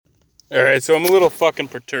Alright, so I'm a little fucking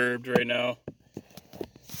perturbed right now.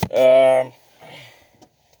 Um,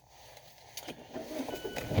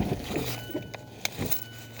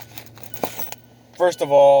 First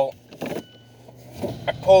of all,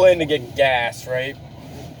 I pull in to get gas, right?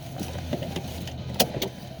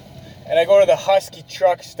 And I go to the Husky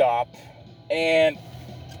truck stop, and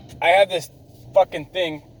I have this fucking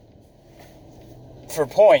thing for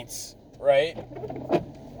points, right?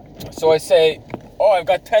 So I say, oh, I've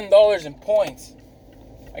got $10 in points.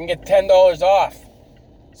 I can get $10 off.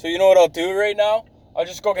 So you know what I'll do right now? I'll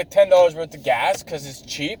just go get $10 worth of gas because it's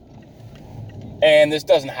cheap. And this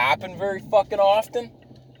doesn't happen very fucking often.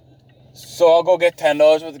 So I'll go get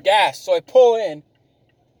 $10 worth of gas. So I pull in.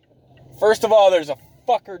 First of all, there's a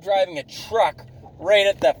fucker driving a truck right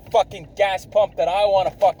at the fucking gas pump that I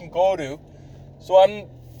want to fucking go to. So I'm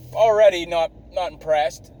already not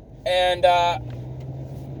impressed. And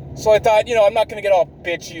so I thought, I'm not going to get all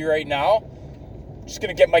bitchy right now. I'm just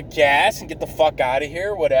going to get my gas and get the fuck out of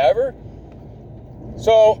here, whatever.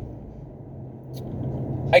 So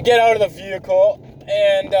I get out of the vehicle,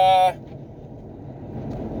 and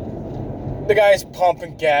the guy's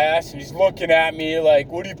pumping gas, and he's looking at me like,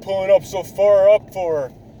 what are you pulling up so far up for?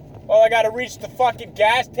 Well, I gotta reach the fucking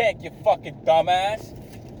gas tank, you fucking dumbass.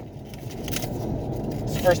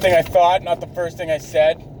 It's the first thing I thought, not the first thing I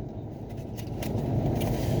said.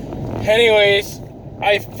 Anyways,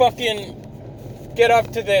 I fucking get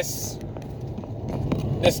up to this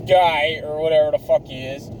guy, or whatever the fuck he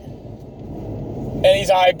is, and he's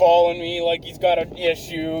eyeballing me like he's got an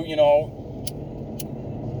issue,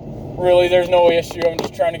 Really, there's no issue. I'm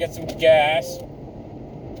just trying to get some gas.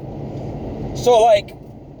 So, I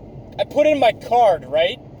put in my card,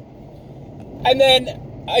 right? And then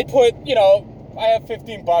I put, I have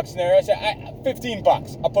 $15 in there. I said,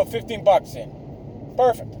 $15. I'll put $15 in.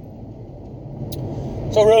 Perfect.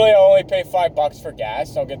 So, really, I'll only pay $5 for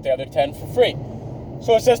gas. I'll get the other 10 for free.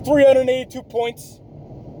 So, it says 382 points.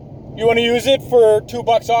 You want to use it for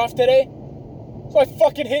 $2 off today? So I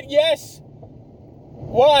fucking hit yes.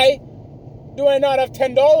 Why do I not have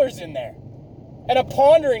 $10 in there? And I'm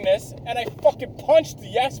pondering this, and I fucking punched the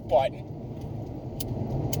yes button.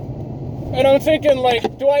 And I'm thinking,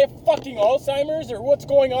 do I have fucking Alzheimer's, or what's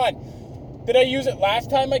going on? Did I use it last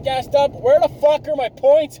time I gassed up? Where the fuck are my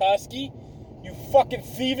points, Husky? You fucking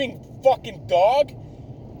thieving fucking dog.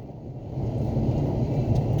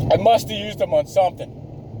 I must have used them on something.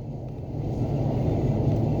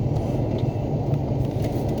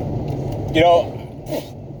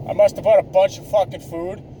 I must have bought a bunch of fucking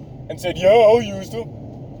food and said, yeah, I'll use them.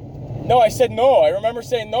 No, I said no. I remember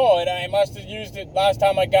saying no, and I must have used it last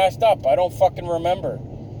time I gassed up. I don't fucking remember.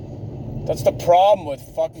 That's the problem with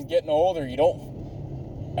fucking getting older. I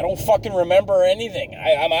don't fucking remember anything.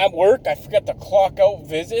 I'm at work. I forget to clock out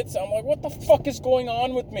visits. I'm like, what the fuck is going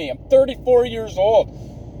on with me? I'm 34 years old.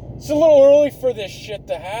 It's a little early for this shit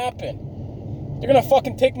to happen. They're going to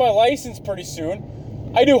fucking take my license pretty soon.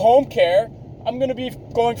 I do home care. I'm going to be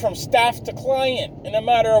going from staff to client in a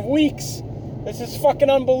matter of weeks. This is fucking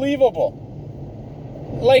unbelievable.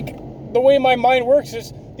 The way my mind works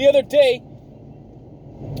is the other day,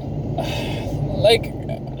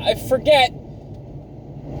 I forget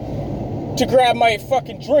to grab my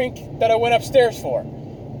fucking drink that I went upstairs for.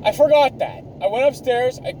 I forgot that. I went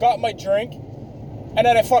upstairs, I got my drink, and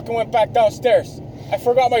then I fucking went back downstairs. I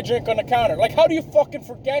forgot my drink on the counter. How do you fucking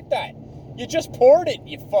forget that? You just poured it,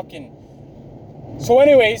 you fucking... So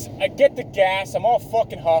anyways, I get the gas, I'm all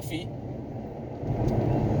fucking huffy.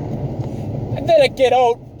 And then I get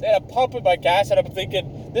out, and I'm pumping my gas, and I'm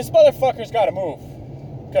thinking, this motherfucker's gotta move.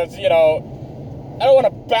 Because, I don't want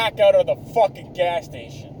to back out of the fucking gas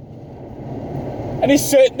station. And he's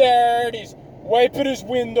sitting there, and he's wiping his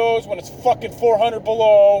windows when it's fucking 400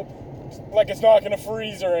 below. Like it's not gonna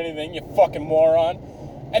freeze or anything, you fucking moron.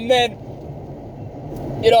 And then,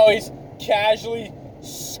 he's casually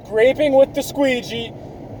scraping with the squeegee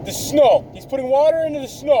the snow. He's putting water into the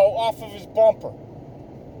snow off of his bumper.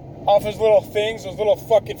 Off his little things, those little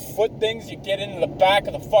fucking foot things you get into the back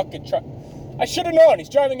of the fucking truck. I should have known. He's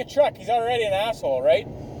driving a truck. He's already an asshole, right?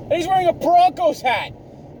 And he's wearing a Broncos hat.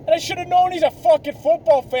 And I should have known he's a fucking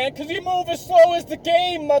football fan because you move as slow as the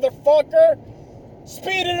game, motherfucker.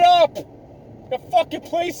 Speed it up. Got fucking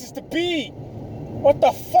places to be. What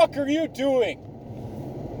the fuck are you doing?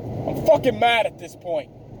 I'm fucking mad at this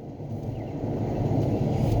point.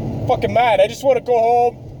 Fucking mad. I just want to go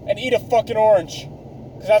home and eat a fucking orange.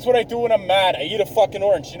 Because that's what I do when I'm mad. I eat a fucking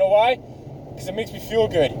orange. You know why? Because it makes me feel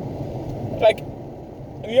good.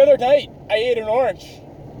 The other night, I ate an orange.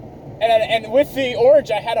 And with the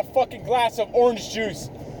orange, I had a fucking glass of orange juice.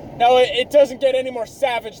 Now, it doesn't get any more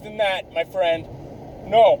savage than that, my friend.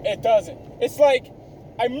 No, it doesn't. It's like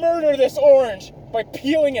I murder this orange by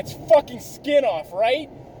peeling its fucking skin off, right?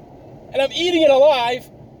 And I'm eating it alive.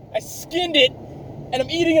 I skinned it, and I'm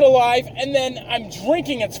eating it alive, and then I'm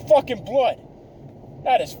drinking its fucking blood.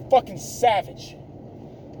 That is fucking savage.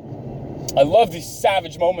 I love these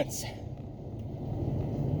savage moments.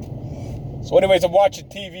 So anyways, I'm watching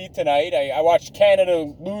TV tonight. I watched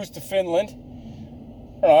Canada lose to Finland. I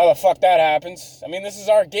don't know how the fuck that happens. I mean, this is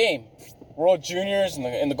our game. World Juniors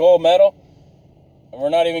and the gold medal. And we're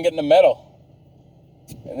not even getting a medal.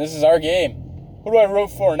 And this is our game. Who do I root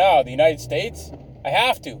for now? The United States? I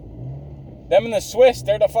have to. Them and the Swiss,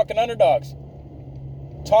 they're the fucking underdogs.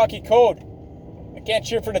 Talkie code. I can't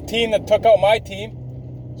cheer for the team that took out my team.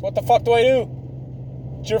 So what the fuck do I do?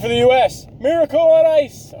 Cheer for the U.S. Miracle on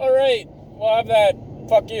ice. All right. We'll have that.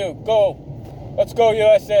 Fuck you. Go. Let's go,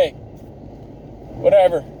 USA.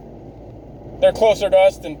 Whatever. They're closer to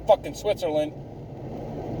us than fucking Switzerland.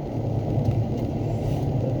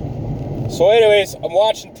 So anyways, I'm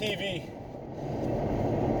watching TV.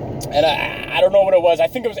 And I don't know what it was. I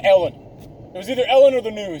think it was Ellen. It was either Ellen or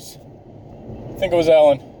the news. I think it was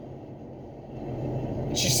Ellen.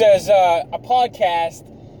 She says a podcast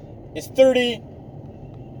is 30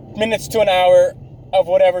 minutes to an hour of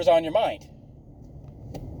whatever's on your mind.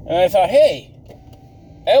 And I thought, hey,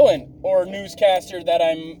 Ellen, or newscaster that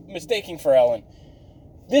I'm mistaking for Ellen,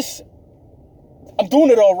 I'm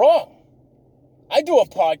doing it all wrong. I do a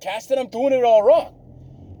podcast and I'm doing it all wrong.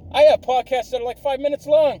 I have podcasts that are like 5 minutes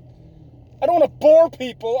long. I don't want to bore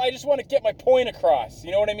people. I just want to get my point across.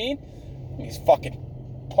 You know what I mean? These fucking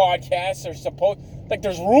podcasts are supposed... Like,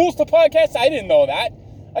 there's rules to podcasts? I didn't know that.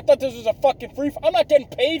 I thought this was a fucking free... I'm not getting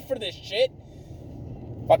paid for this shit.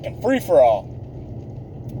 Fucking free-for-all.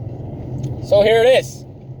 So here it is.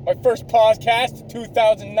 My first podcast,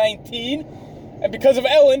 2019. And because of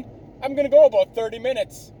Ellen, I'm going to go about 30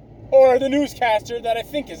 minutes. Or the newscaster that I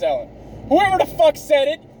think is Ellen. Whoever the fuck said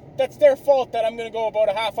it, that's their fault that I'm going to go about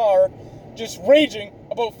a half hour just raging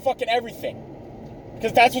about fucking everything.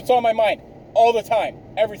 Because that's what's on my mind. All the time.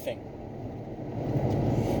 Everything.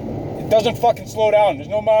 It doesn't fucking slow down. There's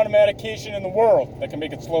no amount of medication in the world that can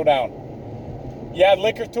make it slow down. You add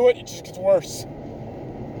liquor to it, it just gets worse.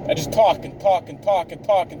 I just talk and talk and talk and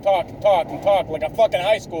talk and talk and talk and talk like a fucking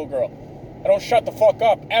high school girl. I don't shut the fuck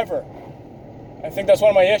up, ever. I think that's one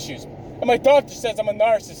of my issues. And my doctor says I'm a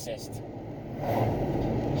narcissist.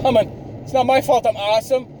 It's not my fault I'm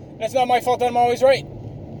awesome, and it's not my fault that I'm always right.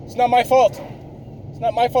 It's not my fault. It's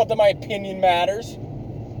not my fault that my opinion matters.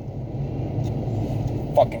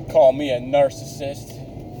 Fucking call me a narcissist.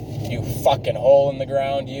 You fucking hole in the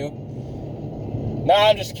ground, you. Nah,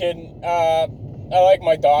 I'm just kidding. I like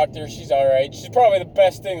my doctor. She's alright. She's probably the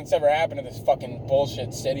best thing that's ever happened in this fucking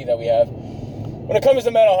bullshit city that we have. When it comes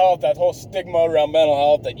to mental health, that whole stigma around mental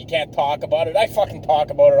health that you can't talk about it, I fucking talk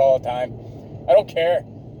about it all the time. I don't care.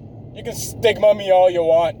 You can stigma me all you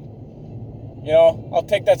want. You know, I'll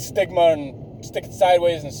take that stigma and stick it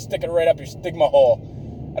sideways and stick it right up your stigma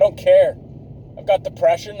hole. I don't care. I've got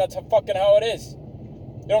depression. That's fucking how it is.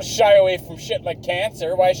 You don't shy away from shit like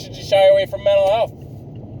cancer. Why should you shy away from mental health?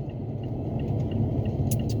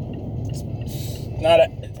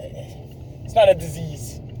 It's not a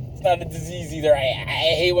disease. It's not a disease either. I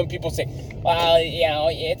hate when people say, well, you know,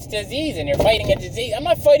 it's disease and you're fighting a disease. I'm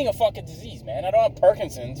not fighting a fucking disease, man. I don't have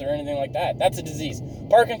Parkinson's or anything like that. That's a disease.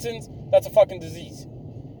 Parkinson's, that's a fucking disease.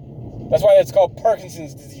 That's why it's called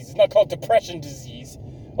Parkinson's disease. It's not called depression disease,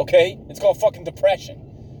 okay? It's called fucking depression.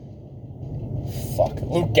 Fuck.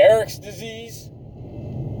 Lou Gehrig's disease.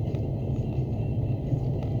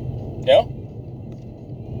 Yeah?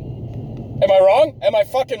 Am I wrong? Am I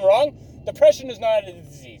fucking wrong? Depression is not a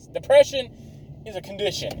disease. Depression is a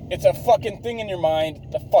condition. It's a fucking thing in your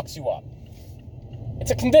mind that fucks you up. It's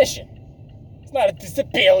a condition. It's not a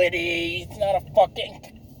disability. It's not a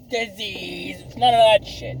fucking disease. It's none of that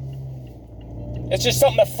shit. It's just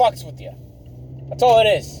something that fucks with you. That's all it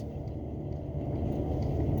is.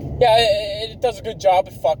 Yeah, it does a good job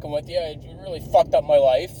of fucking with you. It really fucked up my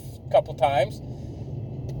life a couple times.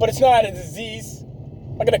 But it's not a disease.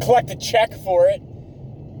 I'm gonna collect a check for it.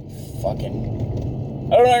 Fucking...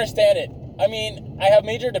 I don't understand it. I mean, I have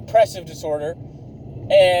major depressive disorder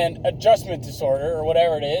and adjustment disorder or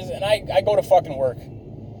whatever it is, and I go to fucking work.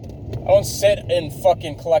 I don't sit and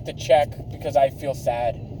fucking collect a check because I feel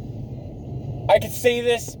sad. I can say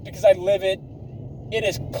this because I live it. It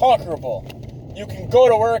is conquerable. You can go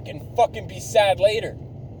to work and fucking be sad later.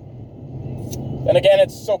 Then again,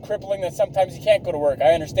 it's so crippling that sometimes you can't go to work.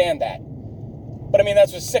 I understand that. But I mean,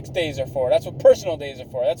 that's what sick days are for. That's what personal days are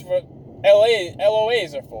for. That's what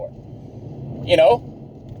LOAs are for. You know?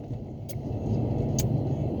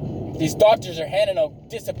 These doctors are handing out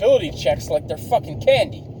disability checks like they're fucking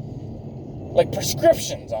candy. Like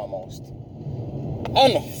prescriptions, almost.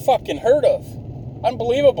 Unfucking heard of.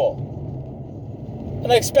 Unbelievable.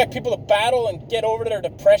 And I expect people to battle and get over their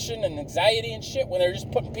depression and anxiety and shit when they're just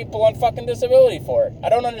putting people on fucking disability for it. I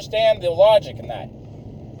don't understand the logic in that.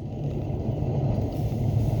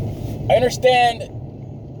 I understand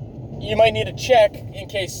you might need a check in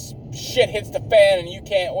case shit hits the fan and you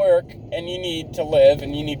can't work and you need to live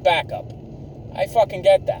and you need backup. I fucking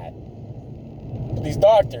get that. But these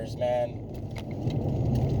doctors, man,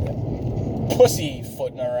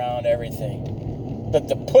 pussyfooting around everything.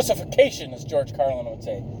 The pussification, as George Carlin would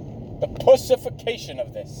say. The pussification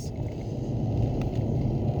of this.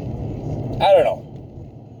 I don't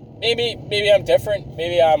know. Maybe I'm different.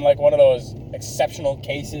 Maybe I'm like one of those exceptional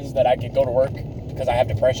cases that I could go to work because I have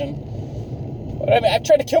depression. But I mean, I've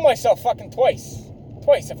tried to kill myself fucking twice.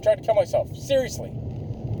 Twice I've tried to kill myself. Seriously.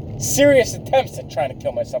 Serious attempts at trying to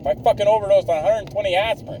kill myself. I fucking overdosed on 120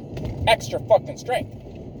 aspirin. Extra fucking strength.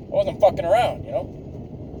 I wasn't fucking around, you know?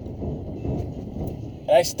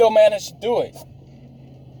 And I still managed to do it.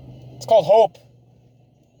 It's called hope.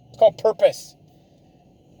 It's called purpose.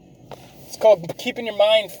 It's called keeping your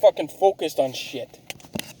mind fucking focused on shit.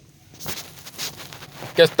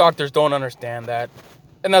 Guess doctors don't understand that.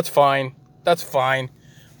 And that's fine. That's fine.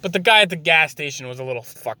 But the guy at the gas station was a little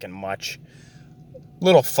fucking much.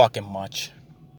 Little fucking much.